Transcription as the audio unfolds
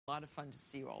A lot of fun to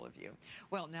see all of you.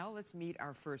 Well, now let's meet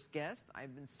our first guest.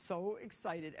 I've been so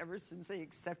excited ever since they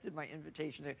accepted my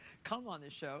invitation to come on the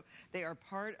show. They are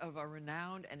part of a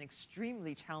renowned and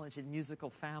extremely talented musical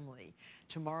family.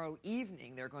 Tomorrow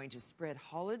evening, they're going to spread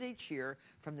holiday cheer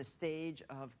from the stage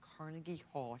of Carnegie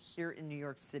Hall here in New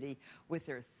York City with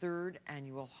their third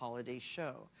annual holiday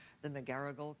show, the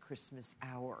McGarrigle Christmas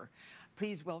Hour.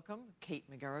 Please welcome Kate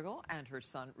McGarrigle and her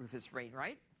son, Rufus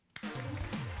Wainwright.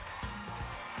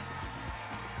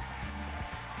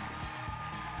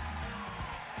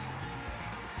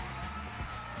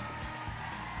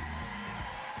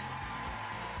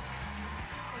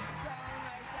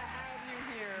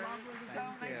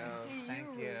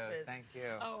 Thank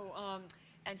you. Oh,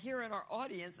 and here in our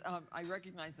audience, I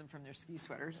recognize them from their ski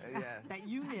sweaters Yes. that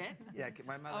you knit. Yeah,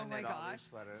 my mother knit all these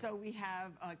sweaters. So we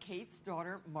have Kate's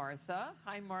daughter, Martha.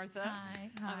 Hi, Martha. Hi.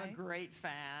 I'm a great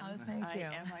fan. Oh, thank you.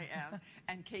 I am.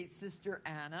 And Kate's sister,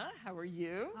 Anna. How are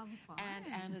you? I'm fine.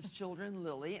 And Anna's children,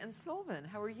 Lily and Sylvan.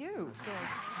 How are you? Good.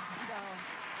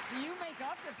 So, do you make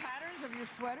up the patterns of your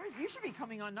sweaters? You should be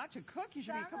coming on not to cook. You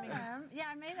should be coming on. Yeah,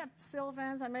 I made up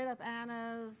Sylvan's. I made up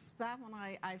Anna's. That one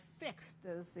I fixed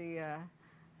as the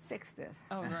fixed it.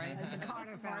 Oh, right. As the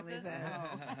Carter family Martha's? says.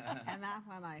 Oh. And that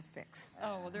one I fixed.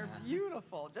 Oh, well, they're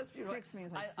beautiful. Just beautiful. Fix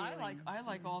means like stealing. I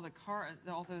like all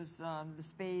those the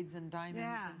spades and diamonds.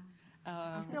 Yeah. And,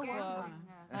 I'm still working on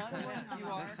it. You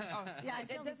are? Oh. Yeah, I it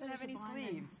still doesn't have any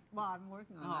sleeves. Well, I'm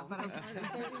working on that, but I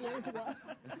started 30 years ago.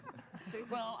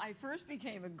 Well, I first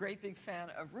became a great big fan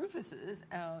of Rufus's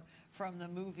from the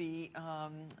movie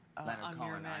Leonard On Your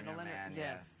Cohen, Man. On Your Man,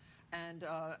 Yes. And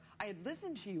I had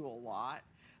listened to you a lot,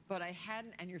 but I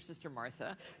hadn't, and your sister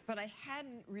Martha, but I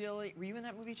hadn't really, were you in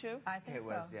that movie too? I think It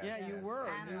so. was, yes. Yeah, you were.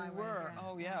 Anna and I You were, were. yeah.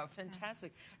 Oh, yeah,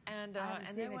 fantastic. And haven't and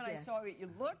seen then it when I yet. saw what you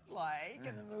looked like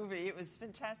in the movie, it was a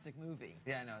fantastic movie.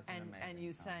 Yeah, no, it's an amazing And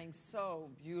you film. sang so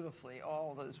beautifully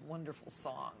all those wonderful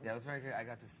songs. Yeah, it was very good. I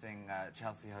got to sing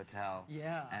Chelsea Hotel.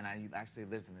 Yeah. And I actually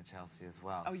lived in the Chelsea as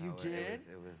well. Oh, you so did?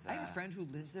 It was I have a friend who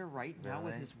lives there right now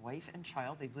with Really? his wife and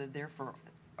child. They've lived there for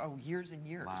years and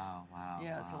years. Wow, wow.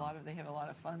 Yeah, it's a wow. lot of. They have a lot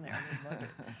of fun there. They love it.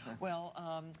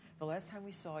 Well, the last time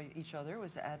we saw each other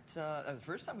was at the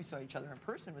first time we saw each other in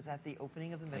person was at the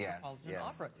opening of the Metropolitan yes,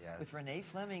 Opera yes. with Renee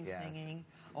Fleming Yes. singing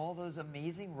all those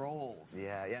amazing roles.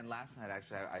 Yeah, and last night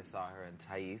actually I saw her in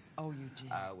Thais. Oh, you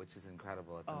did? Which is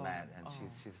incredible at the Oh, Met, and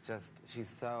she's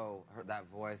so that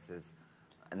voice is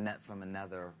from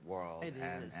another world. It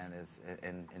and, is. and is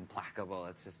implacable.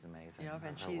 It's just amazing. Yeah,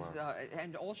 and her she's work.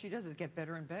 and all she does is get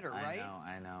better and better, right?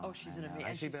 I know. Oh, she's an amazing.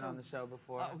 Has she been on the show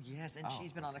before? Oh yes, and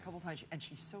she's been on a couple times, and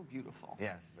she's so beautiful.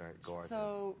 Yes, very gorgeous.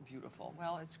 So beautiful.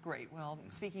 Well, it's great. Well,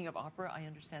 speaking of opera, I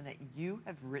understand that you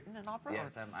have written an opera.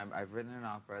 Yes, I've written an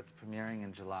opera. It's premiering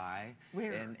in July.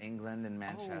 Where? In England, in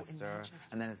Manchester. Manchester.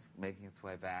 And then it's making its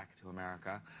way back to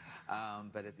America.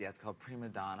 But it's called Prima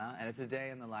Donna, and it's a day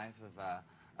in the life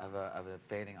of a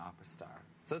fading opera star.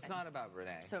 So it's not about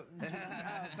Renee. So,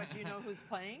 but do you know who's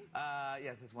playing?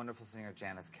 Yes, this wonderful singer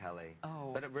Janice Kelly.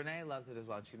 Oh. But Renee loves it as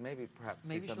well. She'd maybe perhaps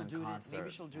see some in concert.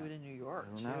 Maybe she'll do it in New York.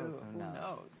 Who too. knows? Who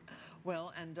knows?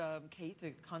 Well, and Kate,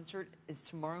 the concert is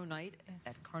tomorrow night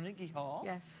at Carnegie Hall.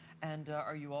 Yes. And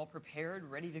are you all prepared,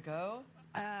 ready to go?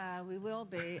 We will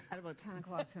be at about 10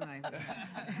 o'clock tonight.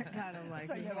 Kind of like.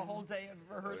 So you have a whole day of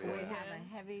rehearsal. We have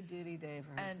a heavy-duty day of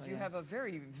rehearsal. And you have a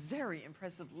very, very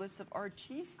impressive list of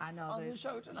artists on the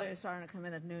show tonight. They're starting to come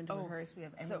in at noon to rehearse. We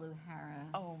have Emmylou Harris.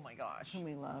 Oh, my gosh. Whom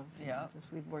we love. Yeah.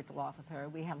 We've worked a lot with her.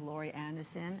 We have Laurie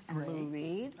Anderson and Great. Lou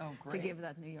Reed Oh, to great. give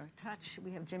that New York touch.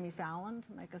 We have Jimmy Fallon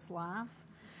to make us laugh.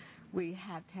 We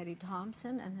have Teddy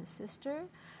Thompson and his sister.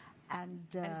 And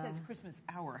it says Christmas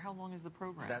Hour. How long is the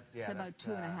program? It's about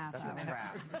 2.5 hours. That's a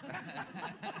trap.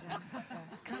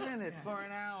 Come in, it's for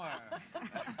an hour.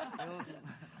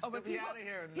 But be out of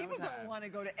here in no people time. don't want to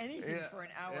go to anything for an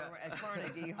hour at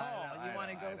Carnegie Hall. You want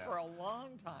to go for a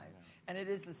long time, and it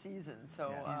is the season.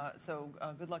 So,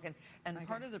 good luck. And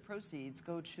part of the proceeds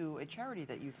go to a charity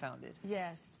that you founded.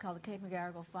 Yes, it's called the Kate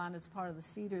McGarrigle Fund. It's part of the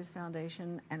Cedars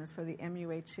Foundation, and it's for the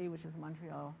MUHC, which is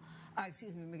McGill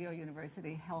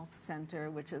University Health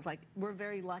Center, which is we're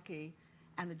very lucky,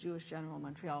 and the Jewish General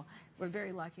Montreal, we're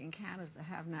very lucky in Canada to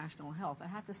have national health. I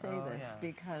have to say this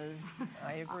because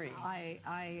I agree. I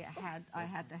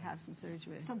had to have some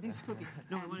surgery. Something's cooking.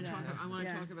 No, I want to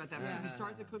talk about that. Yeah. Can we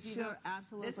start the cookie? Sure, though?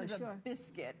 absolutely. This is a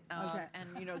biscuit, Okay.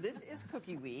 and this is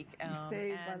Cookie Week.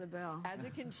 Saved by and the bell. As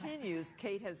it continues,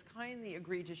 Kate has kindly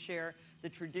agreed to share the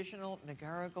traditional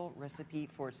McGarrigle recipe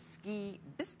for ski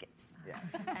biscuits. Yeah.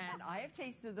 And I have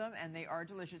tasted them, and they are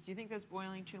delicious. Do you think that's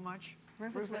boiling too much?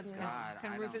 Rufus wouldn't know. God,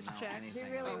 Can I Rufus don't know check? anything.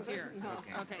 He really Oh, here.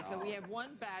 cooking. Okay, so we have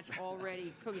one batch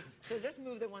already cooking. So just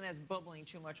move the one that's bubbling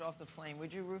too much off the flame,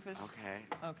 would you, Rufus? Okay.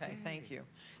 Okay, thank you.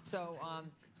 So,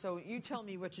 so you tell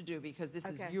me what to do because this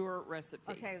is your recipe.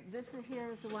 Okay,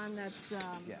 here's the one that's,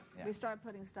 we start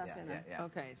putting stuff in it.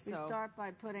 Okay, so. We start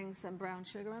by putting some brown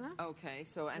sugar in it. Okay,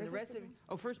 so, and the recipe,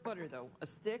 first butter though. A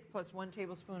stick plus 1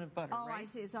 tablespoon of butter, right? Oh, I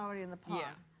see, it's already in the pot.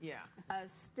 Yeah. A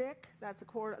stick, that's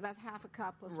half a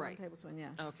cup plus 1 tablespoon,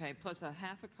 yes. Okay, plus a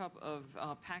half a cup of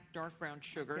packed dark brown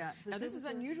sugar. Yeah, now this is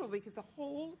unusual because the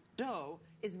whole dough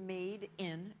is made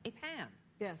in a pan.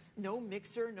 Yes. No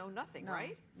mixer, no nothing,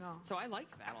 right? No. So I like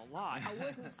that a lot. A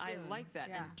wooden spoon. I like that.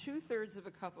 Yeah. And 2/3 of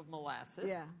a cup of molasses.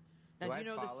 Yeah. Now,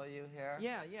 do I follow you here?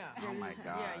 Yeah. Oh my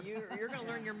God. Yeah, you're going to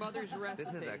learn your mother's recipe.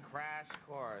 This is a crash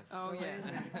course. Oh, yes.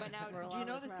 But now, do you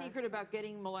know the secret about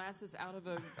getting molasses out of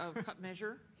a cup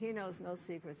measure? He knows no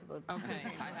secrets about Okay.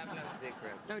 I have no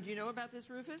secret. No, do you know about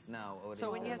this, Rufus? No. So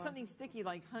when you have something sticky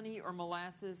like honey or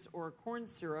molasses or corn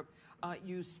syrup,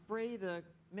 you spray the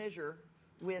measure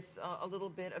with a little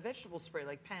bit of vegetable spray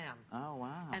like Pam. Oh,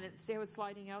 wow. And see how it's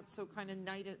sliding out so kind of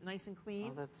nice and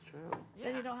clean? Oh, that's true. Yeah.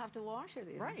 Then you don't have to wash it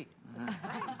either. Right.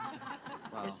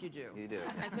 Well, yes, you do. You do.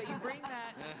 And so you bring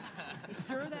that, you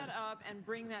stir that up and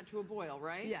bring that to a boil,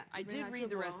 right? Yeah. I did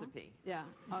read the recipe. Yeah,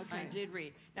 okay. I did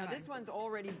read. Now, this one's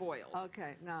already boiled.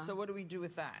 Okay, now. So what do we do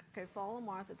with that? Okay, follow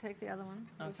Martha. Take the other one.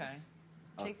 Okay.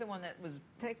 Take the one that was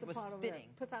pot over there. spinning.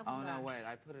 Put that one Oh, back. no, wait.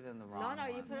 I put it in the wrong one. No,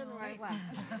 you put it in the right one.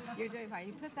 You're doing fine.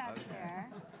 You put that there.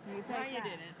 You take you that.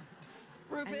 didn't.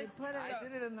 Rufus, I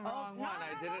did it in the wrong one.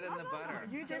 I did it in the butter.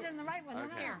 You did it in the right one.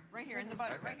 Okay. right here in the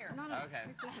butter, right here. No. Okay.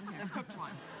 The cooked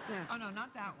one. Yeah. Oh, no,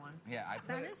 not that one. Yeah, I put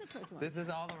That it. is a cooked one. This is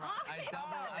all the wrong.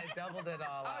 I doubled it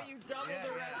all up. Oh, you doubled Yeah,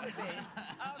 the yeah. recipe.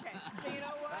 Okay, so you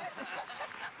know what?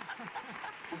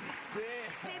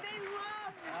 See, they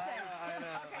love this thing. I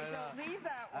know. Okay, so leave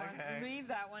that one. Okay. Leave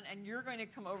that one, and you're going to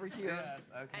come over here. Yes,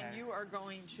 okay. And you are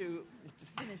going to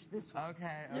finish this one.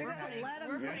 Okay. You're okay. going to let him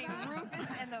We're do putting that? Rufus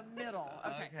in the middle.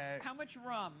 Okay. Okay. How much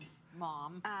rum,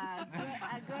 Mom?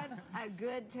 A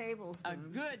good tablespoon. A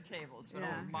good tablespoon.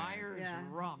 Yeah. Oh, Myers Yeah.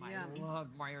 rum. Yeah. I love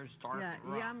Myers dark Yeah,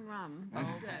 rum. yum rum.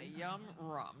 Okay, yum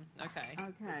rum. Okay.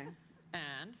 Okay.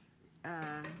 And,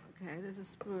 Okay, there's a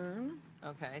spoon.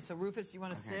 okay, so Rufus, you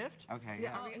want to sift? Okay.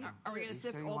 Yeah, Yeah. Are we going to You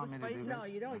sift sure you all the want me to do spices? this? No,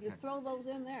 you don't. You Okay. throw those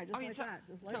in there, just Oh, you like so- that.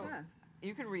 Just like so that.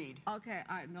 you can read. Okay,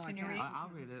 all right, no, I Can you can't. read? I'll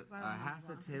read it. I don't know Half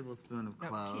a wrong. tablespoon of No,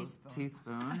 cloves.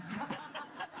 Teaspoon.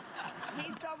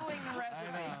 He's doubling the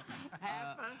recipe.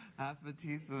 Half a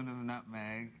teaspoon of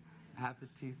nutmeg. Half a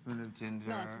teaspoon of ginger.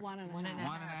 No, it's one and a half.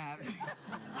 One and a half.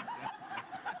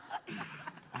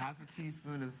 Half a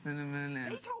teaspoon of cinnamon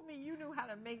and. They told me you knew how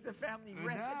to make the family No,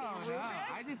 recipe, no, Rufus.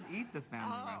 I just eat the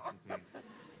family recipe.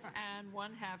 And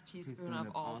 1/2 teaspoon of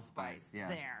allspice. Yes.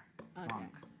 There.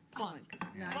 Plunk. Plunk.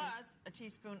 Nice. Plus a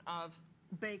teaspoon of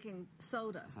Baking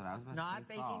soda. So I was about not to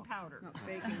say baking salt. powder. No,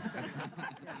 baking soda.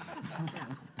 Yeah.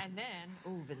 And then,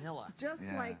 vanilla. Just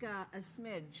Yeah. like a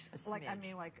smidge. A Like, I smidge.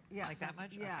 mean, like, yeah. Like that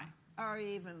much? Yeah. Okay. Or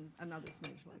even another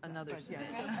smidge like that. Another But yeah.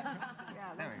 smidge.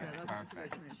 Yeah, There that's we go. good. That's a good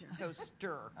Perfect. smidge, yeah. So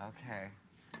stir. Okay.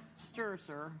 Stir,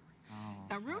 sir. Oh,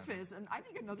 Now, Rufus, and I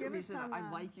think another Give us reason some, I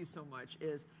like you so much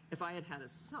is if I had had a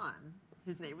son,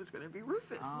 his name was going to be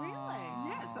Rufus. Oh, Really?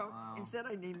 Yeah, so wow. instead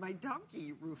I named my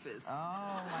donkey Rufus.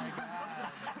 Oh my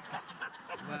God.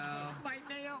 Well,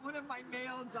 One of my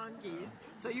male donkeys.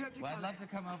 So you have to well, I'd come. love to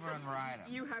come over and ride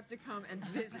him. You have to come and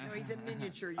visit. No, he's a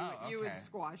miniature. You would okay.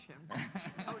 squash him.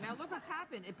 Oh, now look what's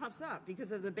happened. It puffs up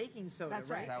because of the baking soda, That's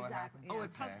right? right. Is that what Exactly. happened? Oh,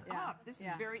 it puffs Okay. up. This is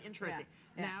Yeah. very interesting.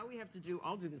 Yeah. Now we have to do,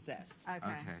 I'll do the zest. Okay.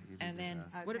 Okay. You do And then,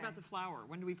 this. what Okay. about the flour?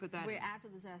 When do we put that Wait, in? after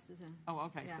the zest is in. Oh,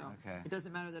 okay. Yeah. So Okay. it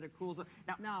doesn't matter that it cools.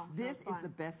 Now, No, this that's is fine. the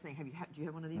best thing. Do you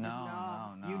have one of these?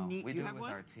 No. You need- we you do have it with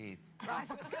one? our teeth. I was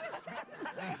gonna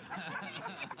say.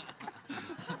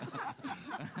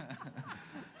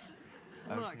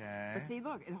 Look, Okay. but see,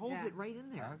 look, it holds Yeah. it right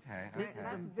in there. Okay, This okay. is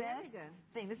That's the very best good.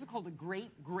 thing. This is called a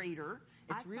great grater.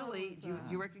 I It's thought really. it was,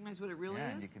 Do you recognize what it really Yeah,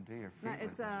 is? and you can do your feet No, with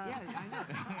it's it. Yeah, I know.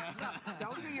 No,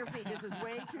 don't do your feet. This is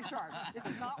way too sharp. This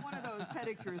is not one of those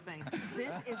pedicure things.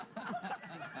 This is.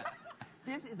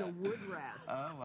 This is a wood rasp. Oh,